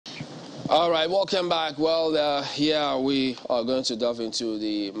All right, welcome back. Well, here we are going to delve into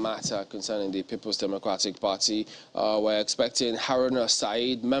the matter concerning the People's Democratic Party. We're expecting Haruna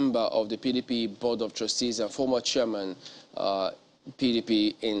Said, member of the PDP Board of Trustees and former chairman,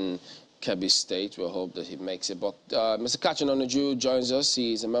 PDP in Kebbi State. We hope that he makes it. But Mr. Katch Ononuju joins us.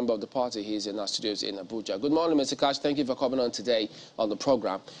 He's a member of the party. He's in our studios in Abuja. Good morning, Mr. Katch. Thank you for coming on today on the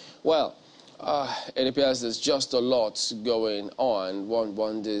program. Well, it appears there's just a lot going on. One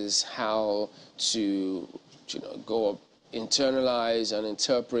wonders how to, go internalize and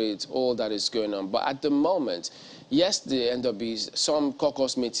interpret all that is going on. But at the moment, yes, the NWC, some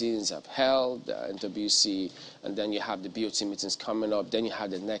caucus meetings have held, the NWC, and then you have the BOT meetings coming up, then you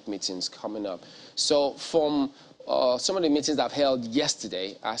have the NEC meetings coming up. So from some of the meetings that I've held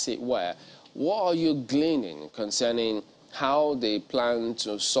yesterday, as it were, what are you gleaning concerning how they plan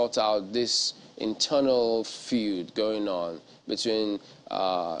to sort out this internal feud going on between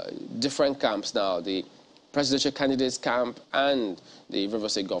different camps now, the presidential candidates camp and the River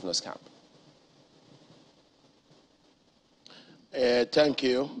State governors camp? Thank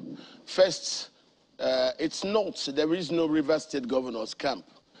you. First, it's not, there is no River State governors camp.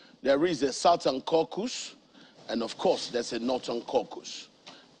 There is a Southern caucus, and of course, there's a Northern caucus.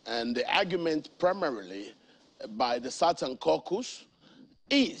 And the argument primarily by the Southern caucus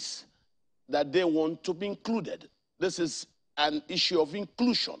is that they want to be included. This is an issue of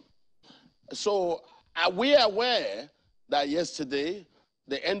inclusion. So we are aware that yesterday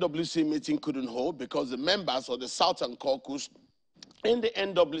the NWC meeting couldn't hold because the members of the Southern caucus in the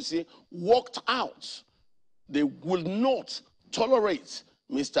NWC walked out. They will not tolerate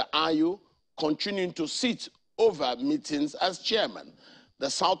Mr. Ayu continuing to sit over meetings as chairman. The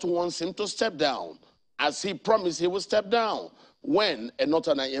South wants him to step down, as he promised he will step down when a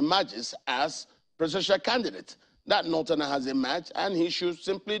Northerner emerges as presidential candidate. That Northerner has emerged, and he should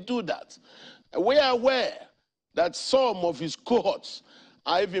simply do that. We are aware that some of his cohorts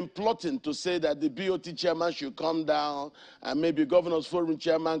are even plotting to say that the BOT chairman should come down and maybe Governors Forum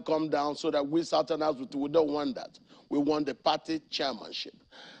chairman come down, so that we Southerners, we don't want that. We want the party chairmanship.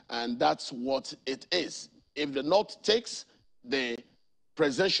 And that's what it is. If the North takes the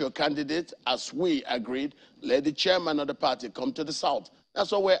presidential candidate, as we agreed, let the chairman of the party come to the South.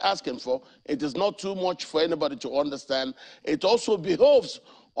 That's what we're asking for. It is not too much for anybody to understand. It also behoves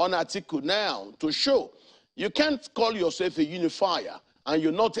on Atiku now to show you can't call yourself a unifier and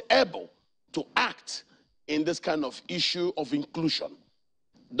you're not able to act in this kind of issue of inclusion.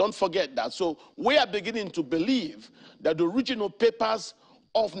 Don't forget that. So we are beginning to believe that the original papers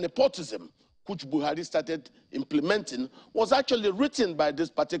of nepotism, which Buhari started implementing, was actually written by this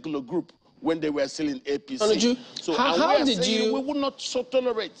particular group when they were still in APC. Ononuju, so how did you... We will not so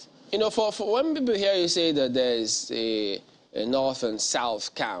tolerate. You know, for when people hear you say that there's a North and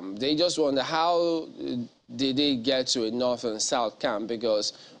South camp, they just wonder how did they get to a North and South camp,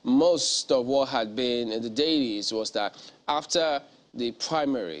 because most of what had been in the dailies was that after the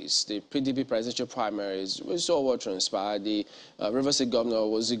primaries, the PDP presidential primaries, we saw what transpired. The River State governor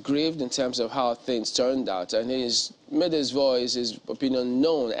was aggrieved in terms of how things turned out, and he's made his voice, his opinion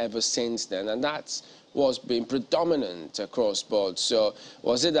known ever since then, and that's what's been predominant across board. So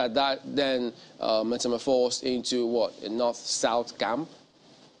was it that then metamorphosed into what, a North-South camp?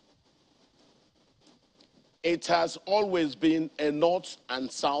 It has always been a North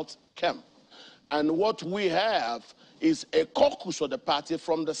and South camp. And what we have is a caucus of the party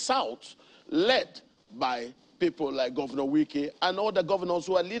from the South, led by people like Governor Wike and other governors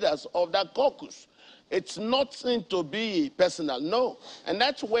who are leaders of that caucus. It's nothing to be personal, no. And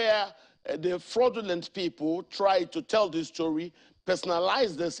that's where the fraudulent people try to tell this story,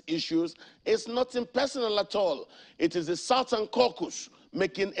 personalize these issues. It's nothing personal at all. It is the Southern caucus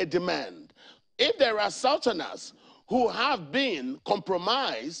making a demand. If there are Southerners who have been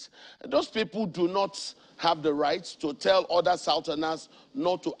compromised, those people do not have the right to tell other Southerners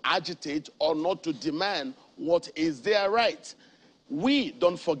not to agitate or not to demand what is their right. We,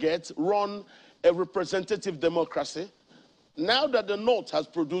 don't forget, run a representative democracy. Now that the North has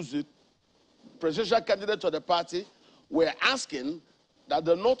produced the presidential candidate of the party, we're asking that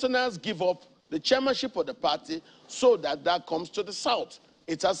the Northerners give up the chairmanship of the party so that that comes to the South.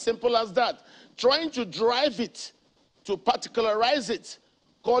 It's as simple as that. Trying to drive it, to particularize it,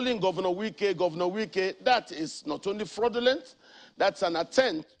 calling Governor Wike, that is not only fraudulent, that's an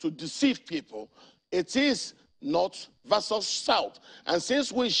attempt to deceive people. It is North versus South. And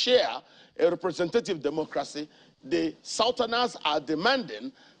since we share a representative democracy, the Southerners are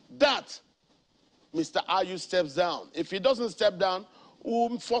demanding that Mr. Ayu steps down. If he doesn't step down,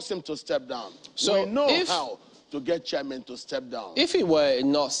 we'll force him to step down. So we know how to get chairman to step down. If it were a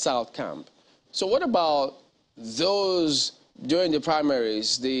North-South camp, so what about those during the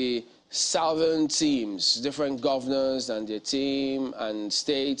primaries, the southern teams, different governors and their team and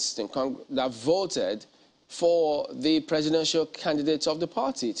states and that voted for the presidential candidates of the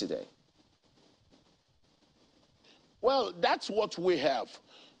party today? Well, that's what we have.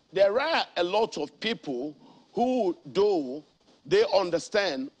 There are a lot of people who, though they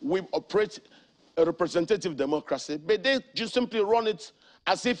understand we operate a representative democracy, but they just simply run it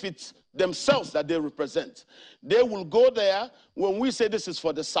as if it's themselves that they represent. They will go there, when we say this is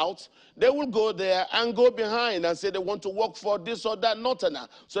for the South, they will go there and go behind and say they want to work for this or that northerner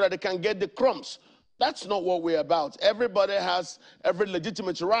so that they can get the crumbs. That's not what we're about. Everybody has every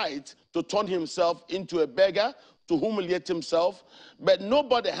legitimate right to turn himself into a beggar, to humiliate himself, but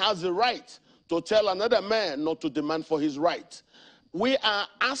nobody has the right to tell another man not to demand for his right. We are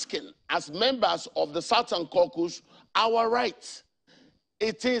asking, as members of the Southern Caucus, our rights.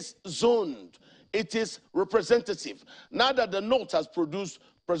 It is zoned. It is representative. Now that the North has produced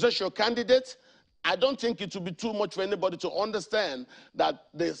presidential candidates, I don't think it will be too much for anybody to understand that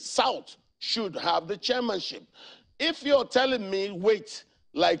the South should have the chairmanship. If you're telling me wait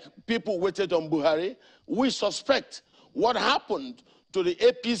like people waited on Buhari, we suspect what happened to the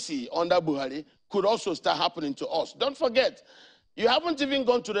APC under Buhari could also start happening to us. Don't forget, you haven't even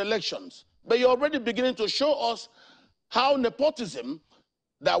gone to the elections, but you're already beginning to show us how nepotism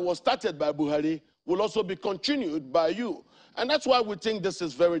that was started by Buhari will also be continued by you. And that's why we think this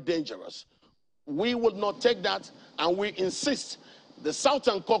is very dangerous. We will not take that, and we insist the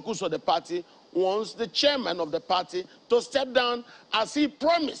Southern Caucus of the party wants the chairman of the party to step down as he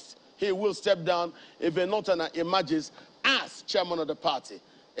promised he will step down if a northerner emerges as chairman of the party.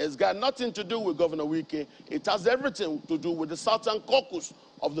 It's got nothing to do with Governor Wike. It has everything to do with the Southern Caucus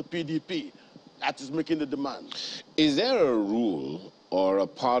of the PDP that is making the demand. Is there a rule or a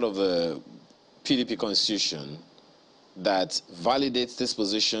part of the PDP constitution that validates this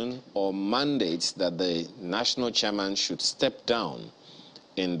position or mandates that the national chairman should step down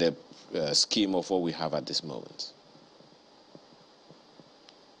in the scheme of what we have at this moment?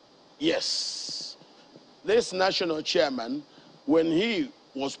 Yes. This national chairman, when he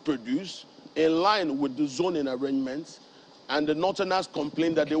was produced in line with the zoning arrangements, and the Northerners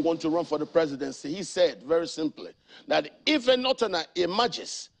complained that they want to run for the presidency, he said very simply that if a Northerner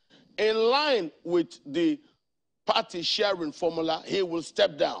emerges in line with the party sharing formula, he will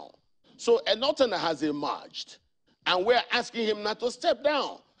step down. So a Northerner has emerged, and we're asking him not to step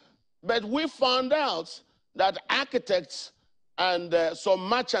down. But we found out that architects and some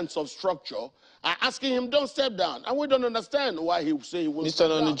merchants of structure are asking him, don't step down. And we don't understand why he say he will step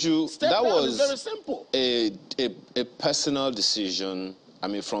down. Mr. Ononuju, that was very simple. A personal decision. I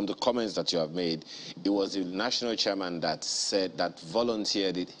mean, from the comments that you have made, it was the national chairman that said, that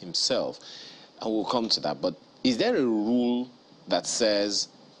volunteered it himself. And we'll come to that. But is there a rule that says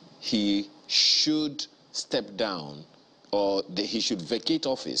he should step down or he should vacate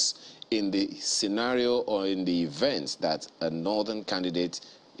office in the scenario or in the event that a northern candidate,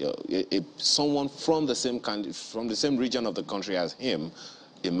 someone from the same region of the country as him,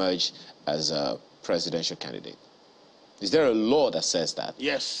 emerge as a presidential candidate? Is there a law that says that?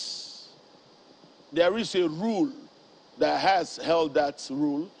 Yes. There is a rule that has held that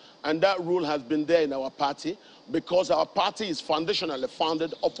rule, and that rule has been there in our party because our party is foundationally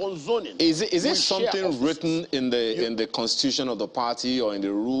founded upon zoning. Is it something written in the constitution of the party or in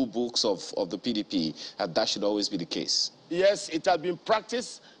the rule books of the PDP that should always be the case? Yes, it has been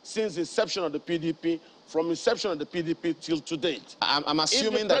practiced since the inception of the PDP, from inception of the PDP till to date. I'm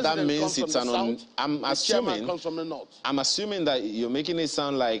assuming that means it's an I'm assuming that you're making it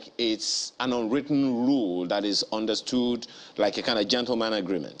sound like it's an unwritten rule that is understood like a kind of gentleman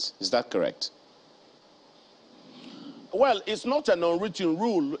agreement. Is that correct? Well, it's not an unwritten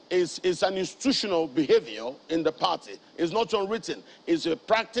rule. It's an institutional behavior in the party. It's not unwritten. It's a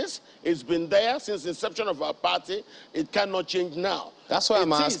practice. It's been there since the inception of our party. It cannot change now. That's why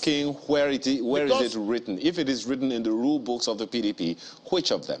I'm asking where is it written? If it is written in the rule books of the PDP,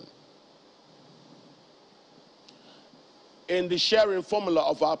 which of them? In the sharing formula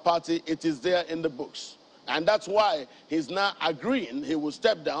of our party, it is there in the books. And that's why he's now agreeing he will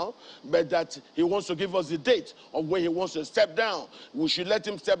step down, but that he wants to give us the date of when he wants to step down. We should let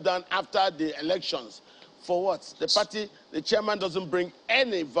him step down after the elections. For what? The party, the chairman doesn't bring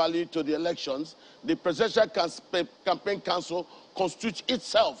any value to the elections. The presidential campaign council constitutes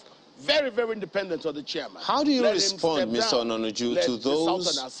itself very, very independent of the chairman. How do you respond, Mr. Ononuju, to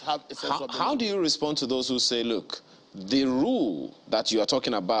those? How do you respond to those who say, look, the rule that you are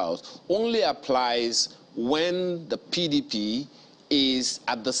talking about only applies when the PDP is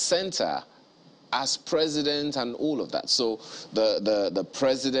at the center as president and all of that? So the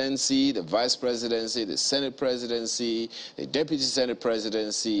presidency, the vice presidency, the Senate presidency, the deputy Senate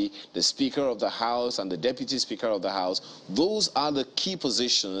presidency, the Speaker of the House and the deputy Speaker of the House, those are the key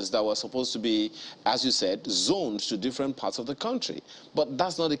positions that were supposed to be, as you said, zoned to different parts of the country. But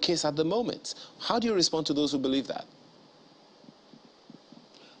that's not the case at the moment. How do you respond to those who believe that?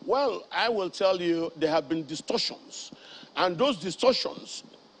 Well, I will tell you there have been distortions, and those distortions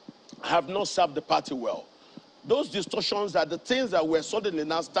have not served the party well. Those distortions are the things that we're suddenly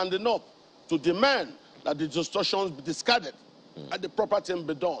now standing up to demand that the distortions be discarded and the proper thing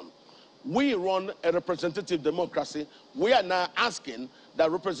be done. We run a representative democracy. We are now asking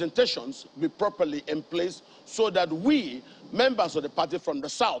that representations be properly in place so that we, members of the party from the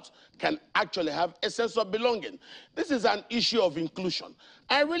South, can actually have a sense of belonging. This is an issue of inclusion.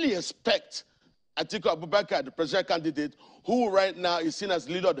 I really expect Atiku Abubakar, the presidential candidate, who right now is seen as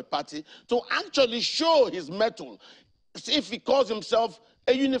leader of the party, to actually show his mettle if he calls himself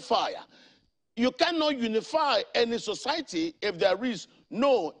a unifier. You cannot unify any society if there is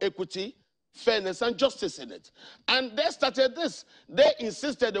no equity, fairness, and justice in it. And they started this. They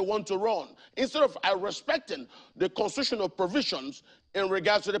insisted they want to run. Instead of respecting the constitutional provisions in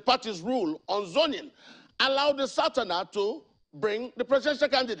regards to the party's rule on zoning, allow the Southerner to bring the presidential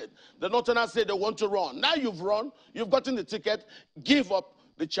candidate. The Northerners say they want to run. Now you've run, you've gotten the ticket, give up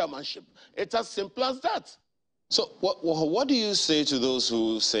the chairmanship. It's as simple as that. So what do you say to those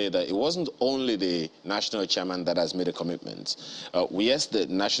who say that it wasn't only the national chairman that has made a commitment? Yes, the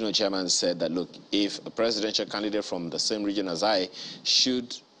national chairman said that, look, if a presidential candidate from the same region as I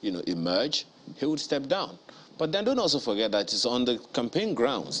should, emerge, he would step down. But then don't also forget that it's on the campaign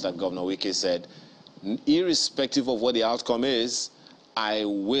grounds that Governor Wike said, irrespective of what the outcome is, I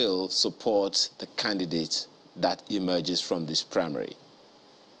will support the candidate that emerges from this primary.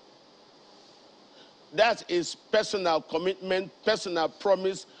 That is personal commitment, personal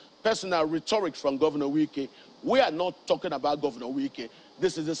promise, personal rhetoric from Governor Wike. We are not talking about Governor Wike.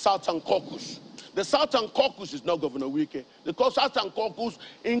 This is the Southern Caucus. The Southern Caucus is not Governor Wike. The Southern Caucus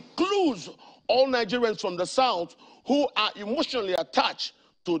includes all Nigerians from the South who are emotionally attached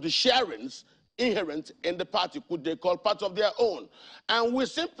to the sharings inherent in the party, could they call part of their own. And we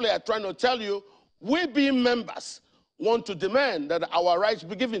simply are trying to tell you, we being members want to demand that our rights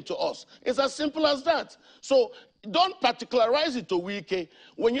be given to us. It's as simple as that. So don't particularize it to Wike.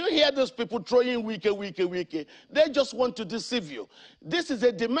 When you hear those people throwing Wike, they just want to deceive you. This is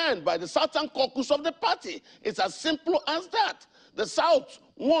a demand by the Southern Caucus of the party. It's as simple as that. The South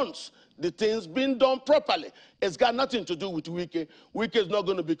wants the things being done properly. It's got nothing to do with Wike. Wike is not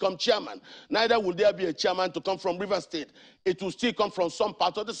going to become chairman. Neither will there be a chairman to come from River State. It will still come from some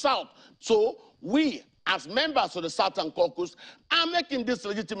part of the South. So we, as members of the Southern Caucus, are making this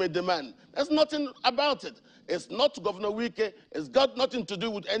legitimate demand. There's nothing about it. It's not Governor Wike. It's got nothing to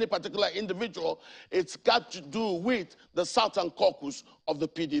do with any particular individual. It's got to do with the Southern Caucus of the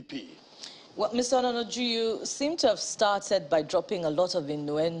PDP. Well, Mr. Ononuju, you seem to have started by dropping a lot of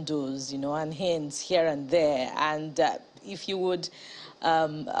innuendos, and hints here and there. And if you would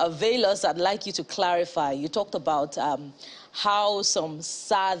avail us, I'd like you to clarify. You talked about how some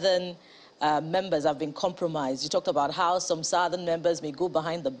Southern members have been compromised. You talked about how some Southern members may go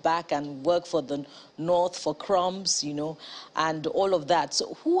behind the back and work for the North for crumbs, and all of that.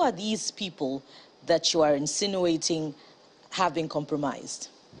 So who are these people that you are insinuating have been compromised?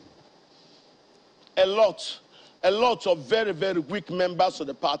 A lot of very, very weak members of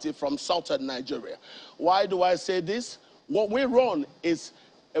the party from southern Nigeria. Why do I say this? What we run is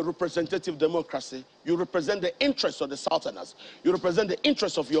a representative democracy. You represent the interests of the Southerners. You represent the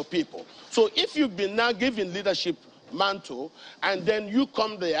interests of your people. So if you've been now given leadership mantle, and then you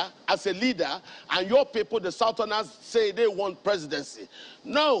come there as a leader, and your people, the Southerners, say they want presidency.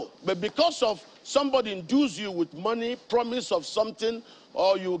 No, but because of somebody induce you with money, promise of something,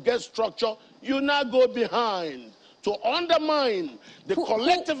 or you get structure, you now go behind to undermine the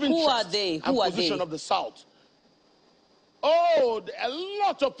collective interest and position of the South. Oh, a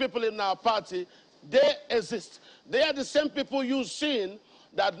lot of people in our party, they exist. They are the same people you've seen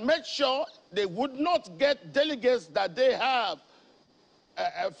that make sure they would not get delegates that they have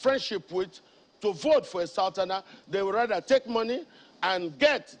a friendship with to vote for a Southerner. They would rather take money and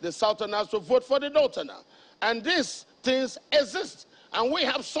get the Southerners to vote for the Northerner. And these things exist. And we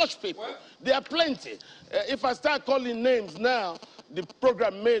have such people. There are plenty. If I start calling names now, the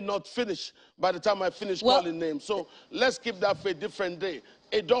program may not finish by the time I finish calling names. So let's keep that for a different day.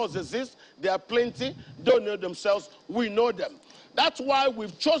 It does exist. There are plenty. Don't know themselves. We know them. That's why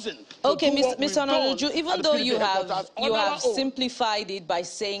we've chosen to okay, do what Mr. Ononuju, even though you have simplified it by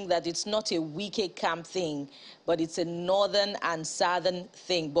saying that it's not a Wike camp thing, but it's a northern and southern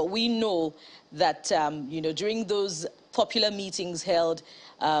thing. But we know that, you know, during those popular meetings held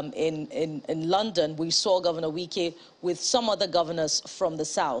in London, we saw Governor Wike with some other governors from the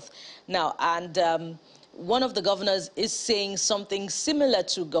south. Now, and one of the governors is saying something similar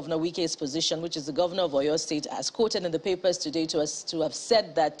to Governor Wike's position, which is the governor of Oyo State, as quoted in the papers today to have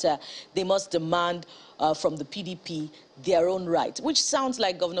said that they must demand from the PDP their own right, which sounds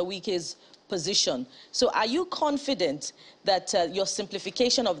like Governor Wike's position. So are you confident that your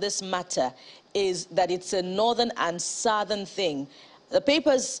simplification of this matter is that it's a northern and southern thing? The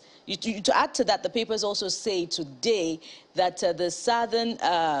papers, to add to that, the papers also say today that the Southern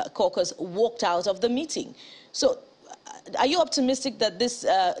Caucus walked out of the meeting. So are you optimistic that this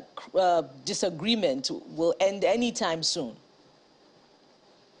disagreement will end anytime soon?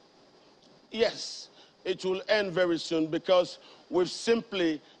 Yes, it will end very soon because we've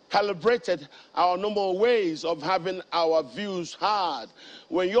simply calibrated our normal ways of having our views heard.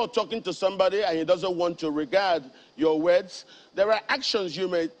 When you're talking to somebody and he doesn't want to regard your words, there are actions you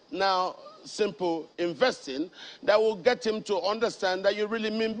may now invest in that will get him to understand that you really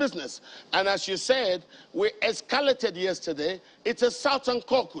mean business. And as you said, we escalated yesterday. It's a Southern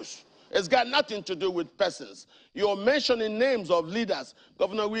Caucus. It's got nothing to do with persons. You're mentioning names of leaders.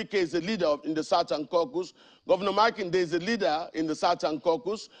 Governor Wike is a leader in the Southern Caucus. Governor Makinde is a leader in the Southern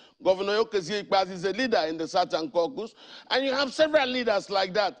Caucus. Governor Yokezie Ikpeazu is a leader in the Southern Caucus. And you have several leaders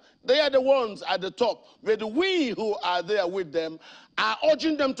like that. They are the ones at the top. But we who are there with them are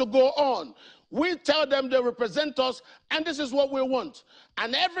urging them to go on. We tell them they represent us, and this is what we want.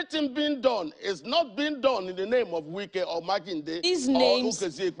 And everything being done is not being done in the name of Wike or Makinde. These names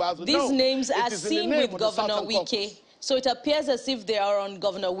are seen with Governor Wike. So it appears as if they are on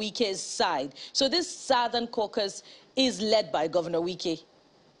Governor Wike's side. So this Southern Caucus is led by Governor Wike.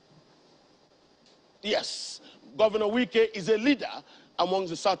 Yes, Governor Wike is a leader among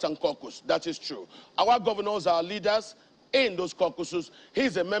the Southern Caucus. That is true. Our governors are leaders in those caucuses.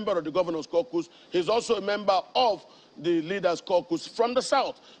 He's a member of the Governors Caucus. He's also a member of the Leaders Caucus from the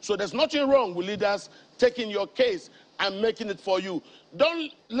South. So there's nothing wrong with leaders taking your case and making it for you.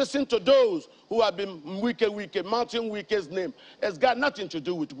 Don't listen to those who have been Wike, mounting Wike's name. It's got nothing to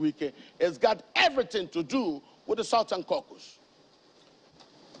do with Wike. It's got everything to do with the Southern Caucus.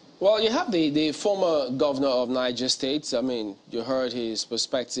 Well, you have the former governor of Niger State. I mean, you heard his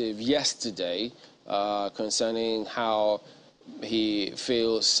perspective yesterday concerning how he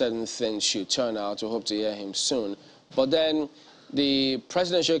feels certain things should turn out. We hope to hear him soon. But then the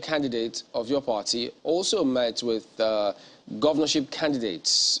presidential candidate of your party also met with governorship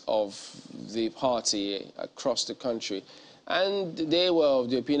candidates of the party across the country. And they were of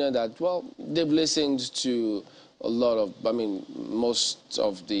the opinion that, well, they've listened to a lot of, I mean, most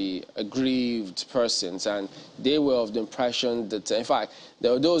of the aggrieved persons, and they were of the impression that, in fact,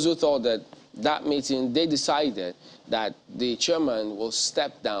 there were those who thought that that meeting, they decided that the chairman will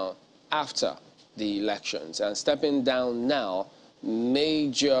step down after the elections, and stepping down now may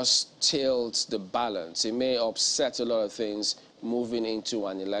just tilt the balance. It may upset a lot of things moving into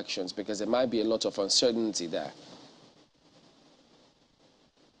an elections because there might be a lot of uncertainty there.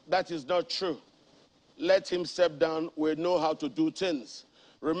 That is not true. Let him step down. We know how to do things.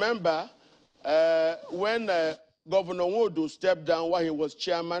 Remember, when Governor Wodu stepped down while he was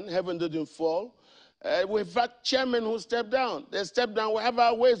chairman, heaven didn't fall. We've had chairmen who stepped down. They stepped down. We have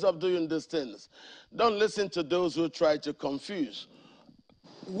our ways of doing these things. Don't listen to those who try to confuse.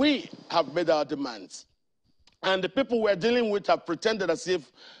 We have made our demands. And the people we're dealing with have pretended as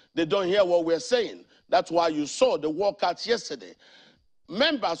if they don't hear what we're saying. That's why you saw the walkouts yesterday.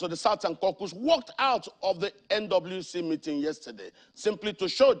 Members of the Southern Caucus walked out of the NWC meeting yesterday simply to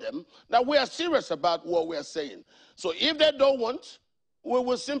show them that we are serious about what we are saying. So if they don't want, we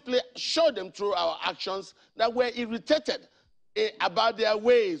will simply show them through our actions that we're irritated about their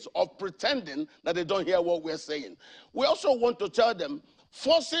ways of pretending that they don't hear what we're saying. We also want to tell them,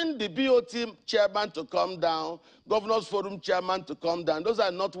 forcing the BOT chairman to come down, Governors Forum chairman to come down, those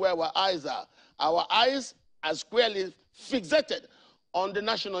are not where our eyes are. Our eyes are squarely fixated on the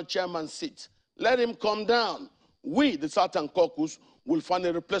national chairman's seat. Let him come down. We, the Southern Caucus, will find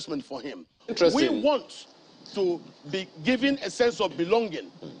a replacement for him. We want to be given a sense of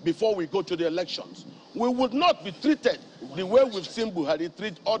belonging before we go to the elections. We would not be treated the way we've seen Buhari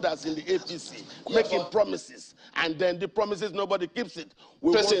treat others in the APC, making promises and then the promises, nobody keeps it.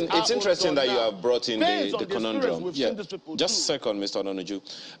 President, it's interesting that you have brought in the conundrum. Yeah. Just a second, Mr. Ononuju.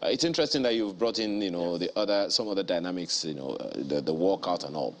 It's interesting that you've brought in, some other dynamics, the walkout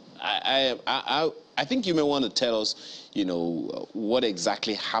and all. I think you may want to tell us, what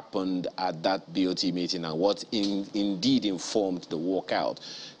exactly happened at that BOT meeting and what indeed informed the walkout.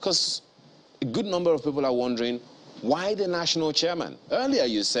 Because a good number of people are wondering, why the national chairman? Earlier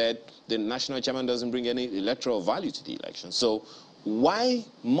you said the national chairman doesn't bring any electoral value to the election. So why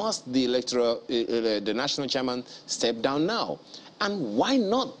must the national chairman step down now? And why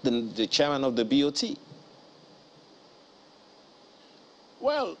not the chairman of the BOT?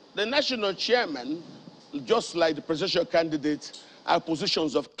 Well, the national chairman, just like the presidential candidate, are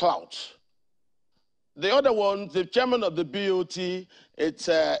positions of clout. The other one, the chairman of the BOT, it's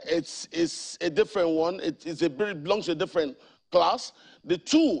a different one. It belongs to a different class. The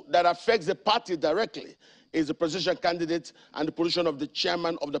two that affects the party directly is the presidential candidate and the position of the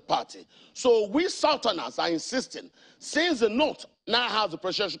chairman of the party. So we Southerners are insisting, since the North now has a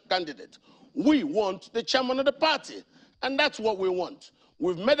presidential candidate, we want the chairman of the party. And that's what we want.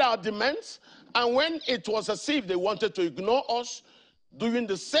 We've made our demands, and when it was as if they wanted to ignore us, doing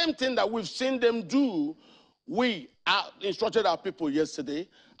the same thing that we've seen them do, we instructed our people yesterday,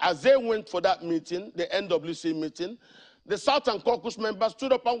 as they went for that meeting, the NWC meeting, the Southern Caucus members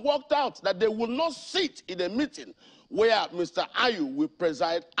stood up and walked out that they will not sit in a meeting where Mr. Ayu will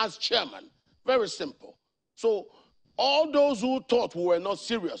preside as chairman. Very simple. So all those who thought we were not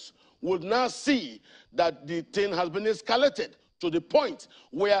serious would now see that the thing has been escalated to the point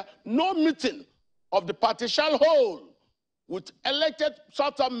where no meeting of the party shall hold with elected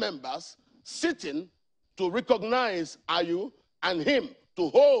Southern members sitting to recognize Ayu and him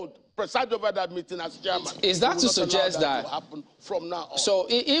to preside over that meeting as chairman. Is that to suggest that will happen from now on? So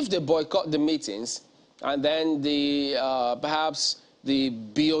if they boycott the meetings and then the perhaps the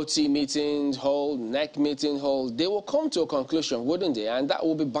BOT meetings hold, NEC meeting hold, they will come to a conclusion, wouldn't they? And that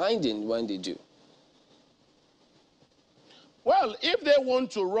will be binding when they do. Well, if they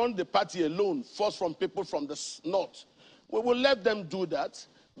want to run the party alone, force from people from the North, we will let them do that.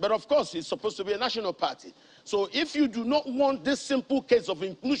 But of course, it's supposed to be a national party. So if you do not want this simple case of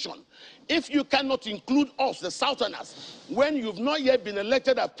inclusion, if you cannot include us, the Southerners, when you've not yet been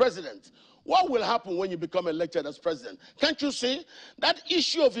elected as president, what will happen when you become elected as president? Can't you see? That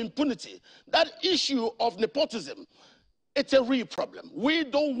issue of impunity, that issue of nepotism, it's a real problem. We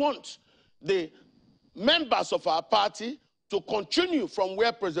don't want the members of our party to continue from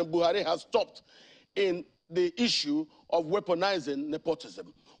where President Buhari has stopped in the issue of weaponizing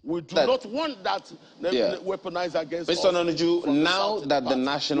nepotism. We do not want that weaponized against us. Mr. Ononuju, now that the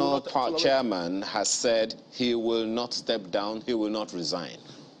national chairman has said he will not step down, he will not resign,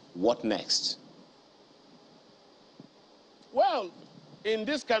 what next? Well, in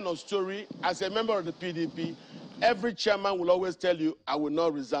this kind of story, as a member of the PDP, every chairman will always tell you, I will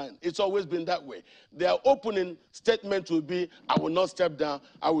not resign. It's always been that way. Their opening statement will be, I will not step down,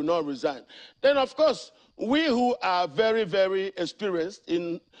 I will not resign. Then, of course, we who are very, very experienced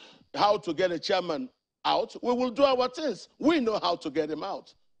in how to get a chairman out, we will do our things. We know how to get him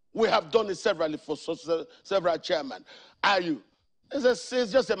out. We have done it severally for several chairmen. Ayu, it's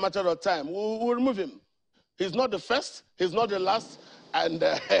just a matter of time. We'll remove him. He's not the first, he's not the last, and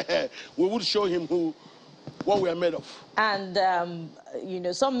we will show him what we are made of. And,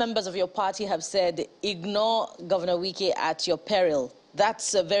 some members of your party have said, ignore Governor Wike at your peril.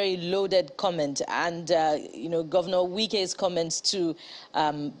 That's a very loaded comment. And, Governor Wike's comments too,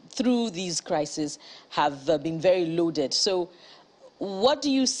 through these crises have been very loaded. So what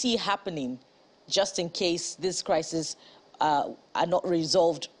do you see happening just in case this crisis are not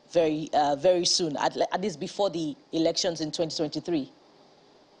resolved very soon, at least before the elections in 2023?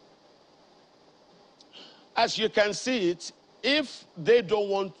 As you can see it, if they don't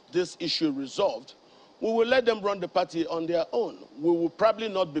want this issue resolved, we will let them run the party on their own. We will probably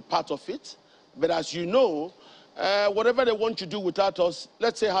not be part of it. But as you know, whatever they want to do without us,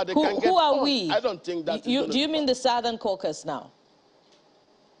 let's say how they can get Who are on. we? I don't think that do you mean the Southern Caucus now?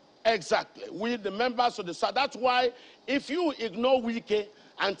 Exactly. We, the members of the South. That's why if you ignore Wike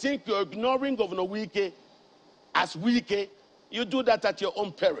and think you're ignoring Governor Wike as Wike, you do that at your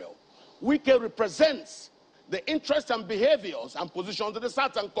own peril. Wike represents the interests and behaviors and positions of the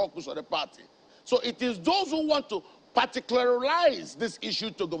Southern Caucus of the party. So it is those who want to particularize this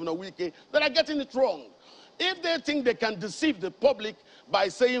issue to Governor Wike that are getting it wrong. If they think they can deceive the public by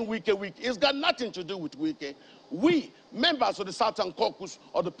saying Wike, it's got nothing to do with Wike. We, members of the Southern Caucus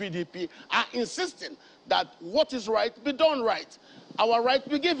of the PDP, are insisting that what is right be done right. Our right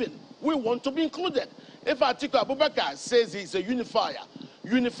be given. We want to be included. If Atiku Abubakar says he's a unifier,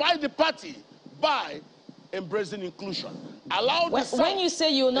 unify the party by embracing inclusion. Allow when you say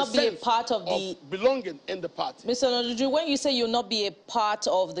you will not be a part of the belonging in the party. Mr. Ononuju, when you say you will not be a part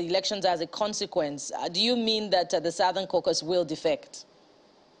of the elections as a consequence, do you mean that the Southern Caucus will defect?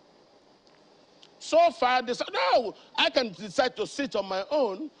 So far, no, I can decide to sit on my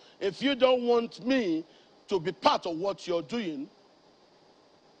own. If you don't want me to be part of what you're doing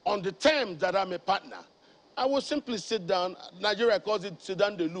on the terms that I'm a partner, I will simply sit down. Nigeria calls it sit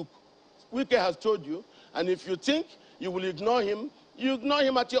down the look. Wike has told you, and if you think you will ignore him, you ignore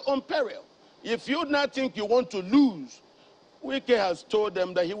him at your own peril. If you not think you want to lose, Wike has told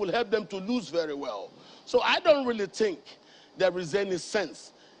them that he will help them to lose very well. So I don't really think there is any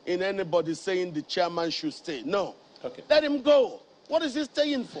sense in anybody saying the chairman should stay. No. Okay. Let him go. What is he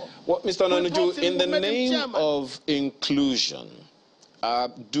staying for? Well, Mr. Ononuju, in the name of inclusion,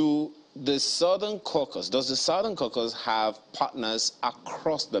 does the Southern Caucus have partners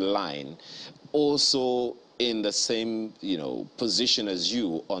across the line also in the same, position as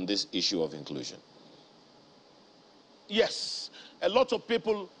you on this issue of inclusion? Yes. A lot of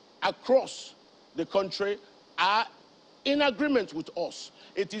people across the country are in agreement with us.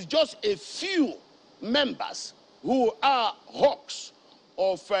 It is just a few members who are hawks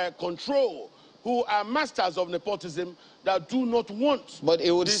of control, who are masters of nepotism, that do not want. But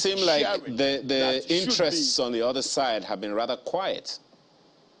it would seem like the interests on the other side have been rather quiet.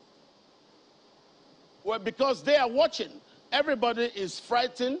 Well, because they are watching. Everybody is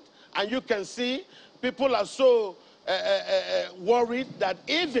frightened, and you can see people are so worried that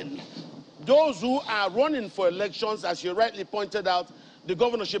even those who are running for elections, as you rightly pointed out, the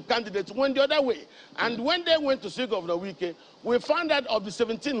governorship candidates went the other way. And when they went to see Governor Wike, we found out of the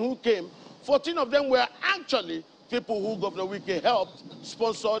 17 who came, 14 of them were actually people who Governor Wike helped,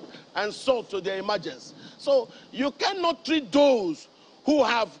 sponsored, and sold to their emergence. So you cannot treat those who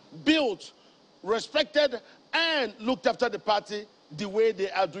have built, respected, and looked after the party the way they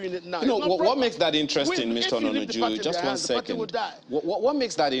are doing it now. What makes that interesting, Mr. Ononuju, just 1 second. What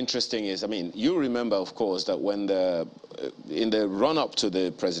makes that interesting is, you remember, of course, that when in the run-up to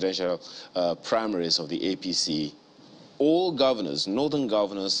the presidential primaries of the APC, all governors, northern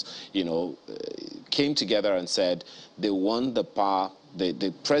governors, came together and said they want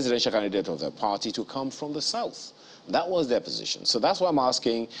the presidential candidate of their party to come from the south. That was their position. So that's why I'm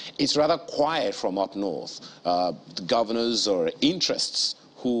asking, it's rather quiet from up north. The governors or interests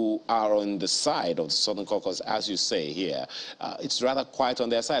who are on the side of the Southern Caucus, as you say here, it's rather quiet on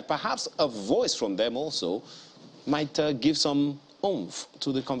their side. Perhaps a voice from them also might give some oomph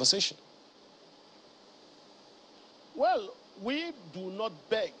to the conversation. Well, we do not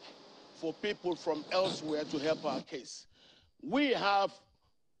beg for people from elsewhere to help our case. We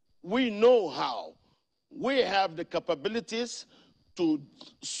know how. We have the capabilities to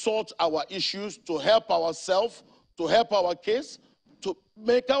sort our issues, to help ourselves, to help our case, to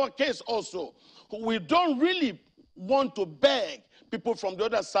make our case also. We don't really want to beg people from the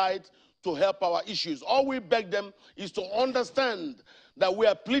other side to help our issues. All we beg them is to understand that we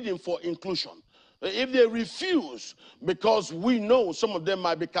are pleading for inclusion. If they refuse, because we know some of them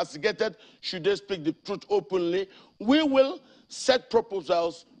might be castigated should they speak the truth openly, we will set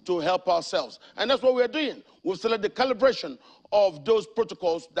proposals to help ourselves. And that's what we're doing. We've selected the calibration of those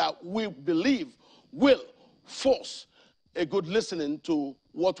protocols that we believe will force a good listening to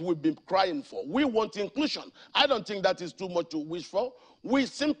what we've been crying for. We want inclusion. I don't think that is too much to wish for. We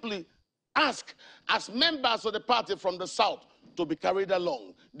simply ask, as members of the party from the South, to be carried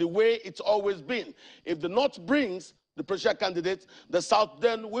along the way it's always been. If the North brings the presidential candidate, the South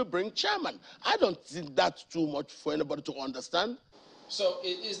then will bring chairman. I don't think that's too much for anybody to understand. So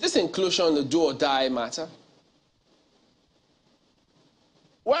is this inclusion the do or die matter?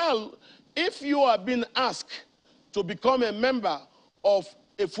 Well, if you are being asked to become a member of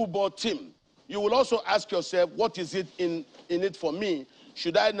a football team, you will also ask yourself, what is it in it for me?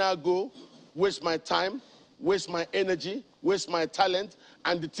 Should I now go, waste my time, waste my energy, waste my talent,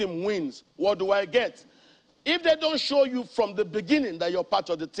 and the team wins? What do I get? If they don't show you from the beginning that you're part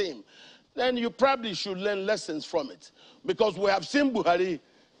of the team, then you probably should learn lessons from it. Because we have seen Buhari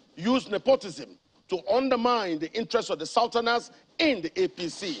use nepotism to undermine the interests of the Southerners in the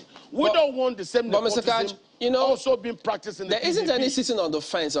APC. We don't want the same nepotism Mr. Katch, also being practiced in the PDP. There isn't any sitting on the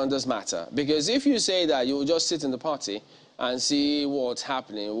fence on this matter. Because if you say that you will just sit in the party and see what's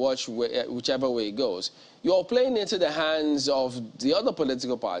happening, whichever way it goes, you're playing into the hands of the other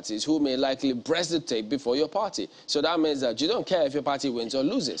political parties who may likely breast the tape before your party. So that means that you don't care if your party wins or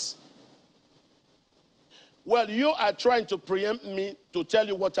loses. well, you are trying to preempt me to tell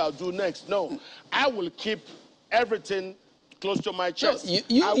you what I'll do next. No, I will keep everything close to my chest.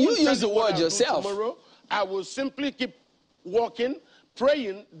 No, you use the word yourself. Tomorrow, I will simply keep walking,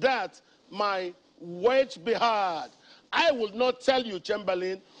 praying that my words be heard. I will not tell you,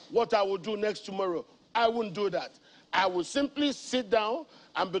 Chamberlain, what I will do next tomorrow. I won't do that. I will simply sit down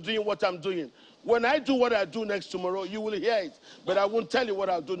and be doing what I'm doing. When I do what I do next tomorrow, you will hear it. But I won't tell you what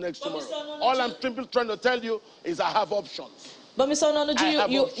I'll do next tomorrow. All I'm simply trying to tell you is I have options. But Mr.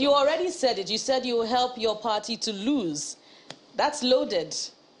 Ononuju, you already said it. You said you will help your party to lose. That's loaded.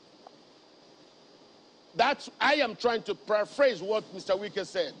 I am trying to paraphrase what Mr. Wike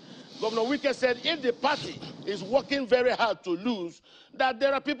said. Governor Wike said if the party is working very hard to lose, that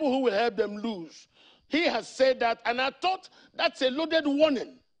there are people who will help them lose. He has said that, and I thought that's a loaded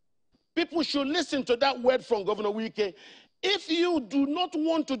warning. People should listen to that word from Governor Wike. If you do not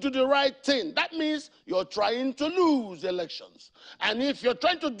want to do the right thing, that means you're trying to lose elections. And if you're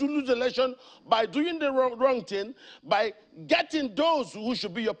trying to lose election by doing the wrong thing, by getting those who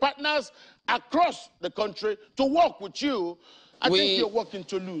should be your partners across the country to work with you, I think you're working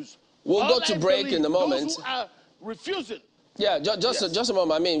to lose. We'll go to break in a moment. Those who are refusing. Yeah, just a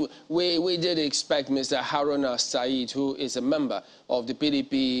moment. I mean, we did expect Mr. Haruna Said, who is a member of the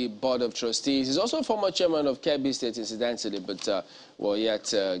PDP Board of Trustees. He's also former chairman of Kebbi State, incidentally, but we'll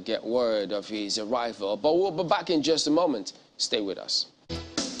yet get word of his arrival. But we'll be back in just a moment. Stay with us.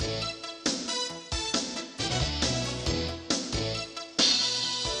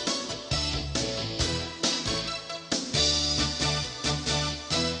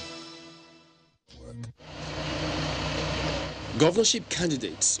 Governorship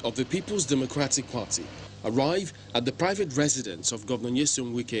candidates of the People's Democratic Party arrive at the private residence of Governor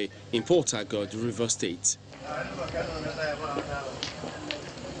Nyesom Wike in Port Harcourt, Rivers State.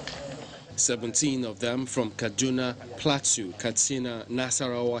 17 of them from Kaduna, Plateau, Katsina,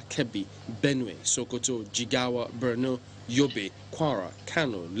 Nasarawa, Kebbi, Benue, Sokoto, Jigawa, Borno, Yobe, Kwara,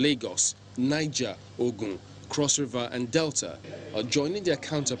 Kano, Lagos, Niger, Ogun, Cross River and Delta are joining their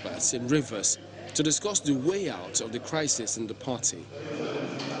counterparts in Rivers to discuss the way out of the crisis in the party.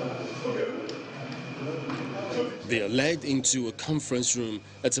 They are led into a conference room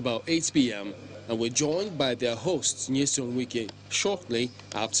at about 8 p.m. and were joined by their hosts, Nyesom Wike, shortly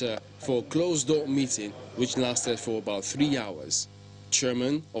after for a closed-door meeting which lasted for about 3 hours.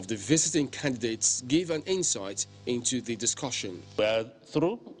 Chairman of the visiting candidates gave an insight into the discussion. We are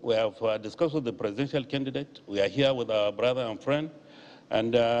through. We have discussed with the presidential candidate. We are here with our brother and friend.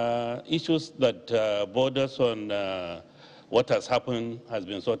 And issues that borders on what has happened has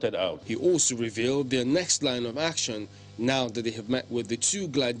been sorted out. He also revealed their next line of action now that they have met with the two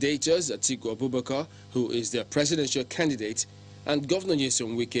gladiators, Atiku Abubakar, who is their presidential candidate, and Governor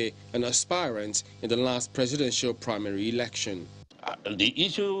Nyesom Wike, an aspirant in the last presidential primary election. The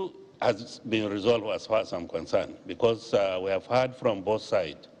issue has been resolved as far as I'm concerned, because we have heard from both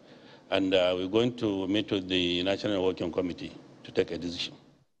sides, and we're going to meet with the National Working Committee to take a decision.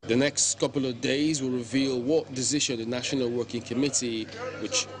 The next couple of days will reveal what decision the National Working Committee,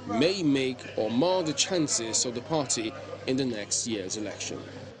 which may make or mar the chances of the party in the next year's election.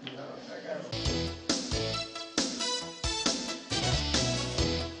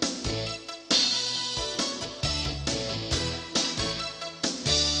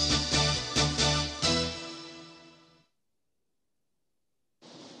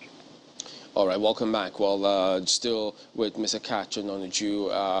 All right, welcome back. Well, still with Mr. Katch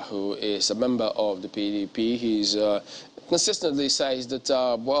Ononuju, who is a member of the PDP. He's consistently says that,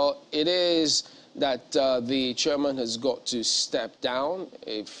 well, it is that the chairman has got to step down.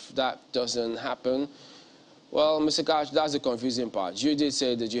 If that doesn't happen, well, Mr. Katch, that's the confusing part. You did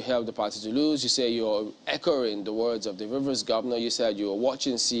say that you helped the party to lose. You say you're echoing the words of the Rivers governor. You said you're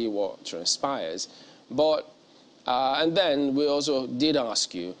watching, see what transpires. But, and then we also did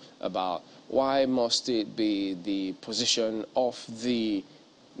ask you about why must it be the position of the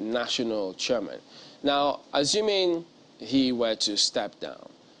national chairman? Now, assuming he were to step down,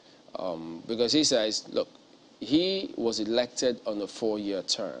 because he says, look, he was elected on a 4-year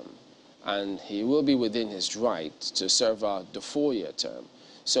term, and he will be within his right to serve out the 4-year term.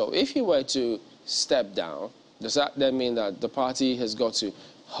 So if he were to step down, does that then mean that the party has got to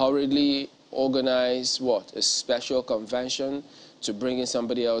hurriedly organize, what, a special convention to bring in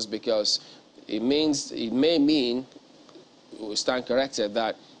somebody else? Because it may mean, we stand corrected,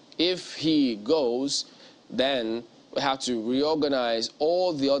 that if he goes, then we have to reorganize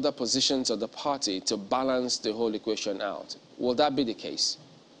all the other positions of the party to balance the whole equation out. Will that be the case?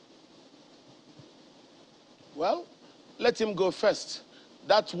 Well, let him go first.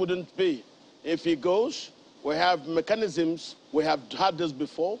 That wouldn't be. If he goes, We have mechanisms. We have had this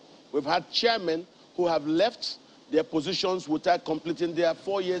before. We've had chairmen who have left their positions without completing their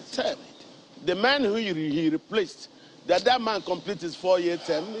 4-year term. The man who he replaced, that man complete his 4-year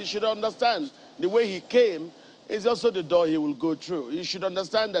term, he should understand the way he came is also the door he will go through. He should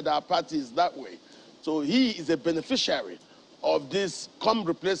understand that our party is that way. So he is a beneficiary of this come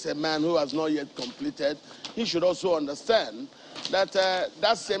replace a man who has not yet completed. He should also understand that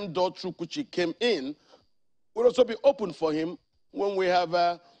that same door through which he came in will also be open for him when we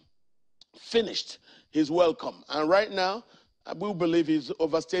have finished his welcome. And right now, we believe he's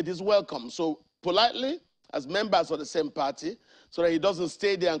overstayed his welcome. So politely, as members of the same party, so that he doesn't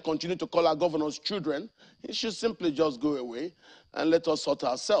stay there and continue to call our governor's children, he should simply just go away and let us sort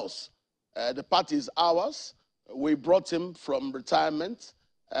ourselves. The party is ours. We brought him from retirement,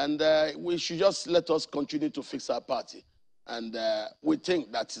 and we should just let us continue to fix our party. And we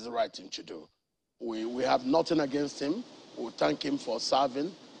think that is the right thing to do. We have nothing against him. We thank him for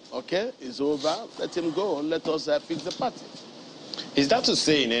serving. Okay, it's over. Let him go and let us fix the party. Is that to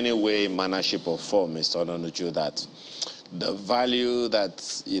say in any way, manner, shape, or form, Mr. Ononuju, that the value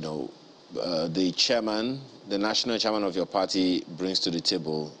that, you know, the chairman, the national chairman of your party brings to the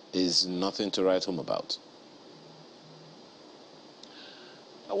table is nothing to write home about?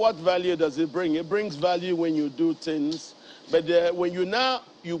 What value does it bring? It brings value when you do things, but when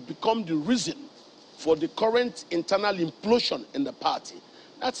you become the reason for the current internal implosion in the party,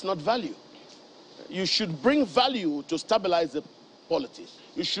 that's not value. You should bring value to stabilize the polity.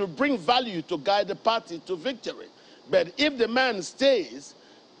 You should bring value to guide the party to victory. But if the man stays,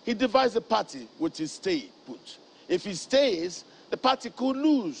 he divides the party with his stay put. If he stays, the party could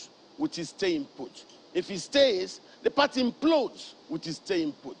lose with his staying put. If he stays, the party implodes with his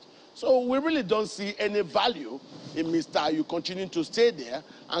staying put. So we really don't see any value in Mr. Ayu continuing to stay there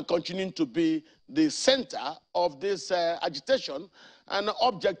and continuing to be the center of this agitation and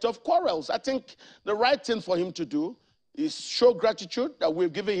object of quarrels. I think the right thing for him to do is show gratitude that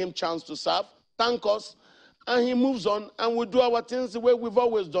we've given him chance to serve, thank us, and he moves on and we do our things the way we've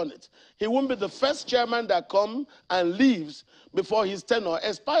always done it. He won't be the first chairman that comes and leaves before his tenure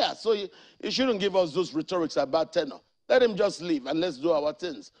expires. So he shouldn't give us those rhetorics about tenure. Let him just leave and let's do our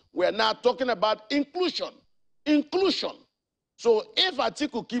things. We are now talking about inclusion. Inclusion. So if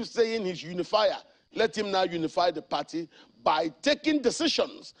Atiku keeps saying he's unifier, let him now unify the party by taking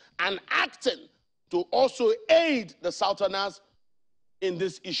decisions and acting to also aid the Southerners in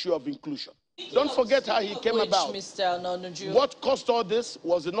this issue of inclusion. Don't forget how he came about. Mr. Ononuju. What caused all this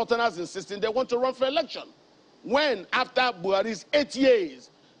was the Northerners insisting they want to run for election. When, after Buhari's 8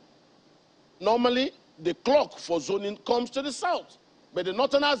 years, normally the clock for zoning comes to the South. But the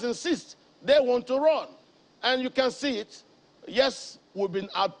Northerners insist they want to run. And you can see it. Yes, we've been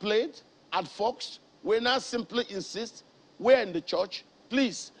outplayed, outfoxed. We now simply insist we're in the church.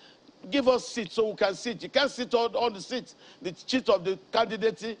 Please, give us seats so we can sit. You can't sit on the seats. The seat of the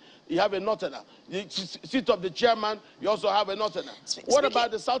candidate, you have a Northerner. The seat of the chairman, you also have a Northerner. What about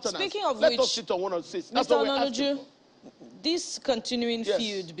the Southerners? Speaking of Let which, us sit on one of the seats. That's Mr. what we're asking for. This continuing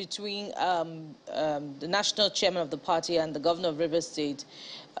feud between the national chairman of the party and the governor of Rivers State,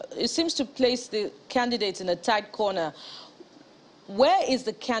 it seems to place the candidates in a tight corner. Where is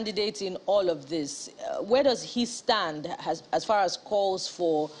the candidate in all of this? Where does he stand as far as calls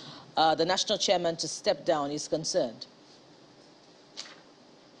for the national chairman to step down is concerned?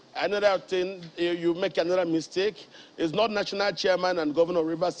 Another thing, you make another mistake. It's not national chairman and governor of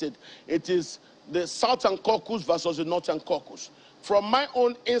Rivers State. It is the Southern Caucus versus the Northern Caucus. From my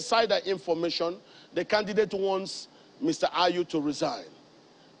own insider information, the candidate wants Mr. Ayu to resign.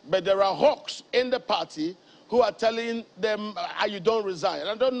 But there are hawks in the party who are telling them, Ayu, don't resign. And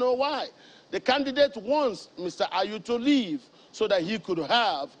I don't know why. The candidate wants Mr. Ayu to leave so that he could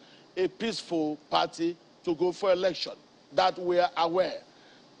have a peaceful party to go for election. That we are aware.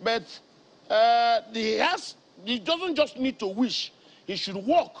 But he doesn't just need to wish. He should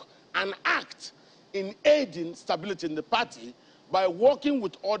work and act in aiding stability in the party by working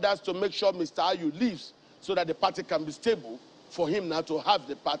with others to make sure Mr. Ayu leaves so that the party can be stable for him now to have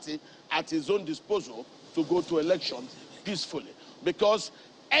the party at his own disposal to go to election peacefully. Because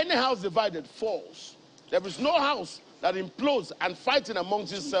any house divided falls. There is no house that implodes and fighting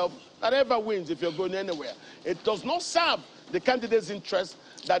amongst itself that ever wins if you're going anywhere. It does not serve the candidate's interest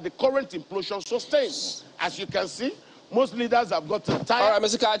that the current implosion sustains. As you can see, most leaders have gotten tired. All right,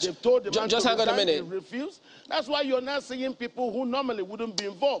 Mr. Katch, they've told the man just to hang on a resign, minute. they refuse. That's why you're now seeing people who normally wouldn't be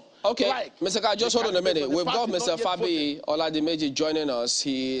involved. Okay, like Mr. Katch, just hold on a minute. We've got party Mr. Fabi Oladimeji joining us.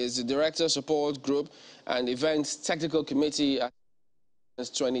 He is the Director Support Group and Events Technical Committee at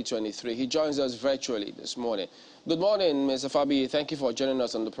 2023. He joins us virtually this morning. Good morning, Mr. Fabi. Thank you for joining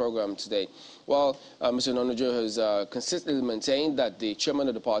us on the program today. Well, Mr. Ononuju has consistently maintained that the chairman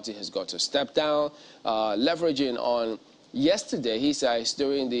of the party has got to step down, leveraging on yesterday, he says,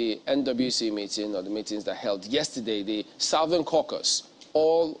 during the NWC meeting, or the meetings that held yesterday, the Southern Caucus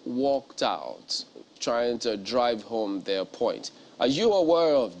all walked out, trying to drive home their point. Are you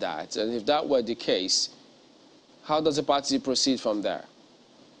aware of that? And if that were the case, how does the party proceed from there?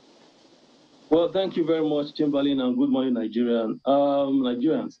 Well, thank you very much, Chamberlain, and good morning, Nigerians.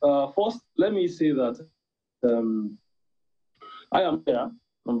 First, let me say that I am here,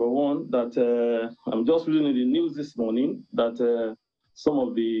 number one, that I'm just reading in the news this morning that some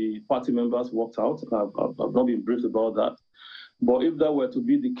of the party members walked out. I've not been briefed about that. But if that were to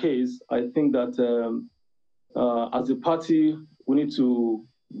be the case, I think that as a party, we need to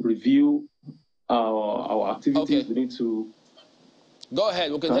review our activities. Okay. We need to... Go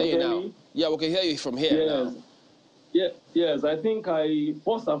ahead, we can hear you now. Yeah, we can hear you from here now. Yes, I think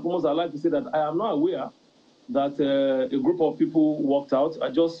first and foremost, I'd like to say that I am not aware that a group of people walked out. I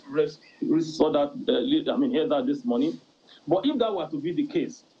just saw that, heard that this morning. But if that were to be the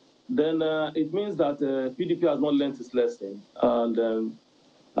case, then it means that PDP has not learned its lesson. And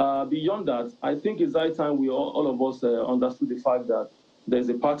beyond that, I think it's high time we all of us understood the fact that there's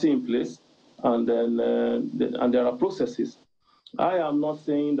a party in place, and there are processes. I am not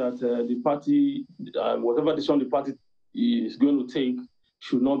saying that the party, whatever decision the party is going to take,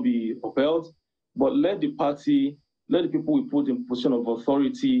 should not be upheld, but let the people we put in position of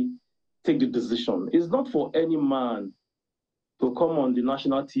authority take the decision. It's not for any man to come on the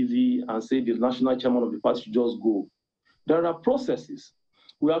national TV and say the national chairman of the party should just go. There are processes.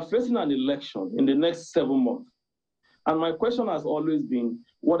 We are facing an election in the next 7 months. And my question has always been,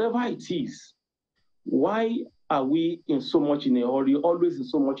 whatever it is, why are we in so much in a hurry, always in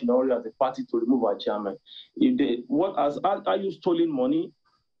so much in a hurry as a party to remove our chairman? Are you stealing money?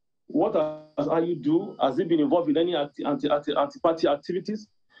 What has Ayu do? Has he been involved in any anti-party activities?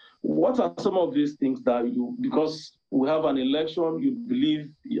 What are some of these things that because we have an election, you believe,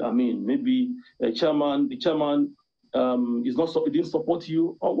 maybe the chairman didn't support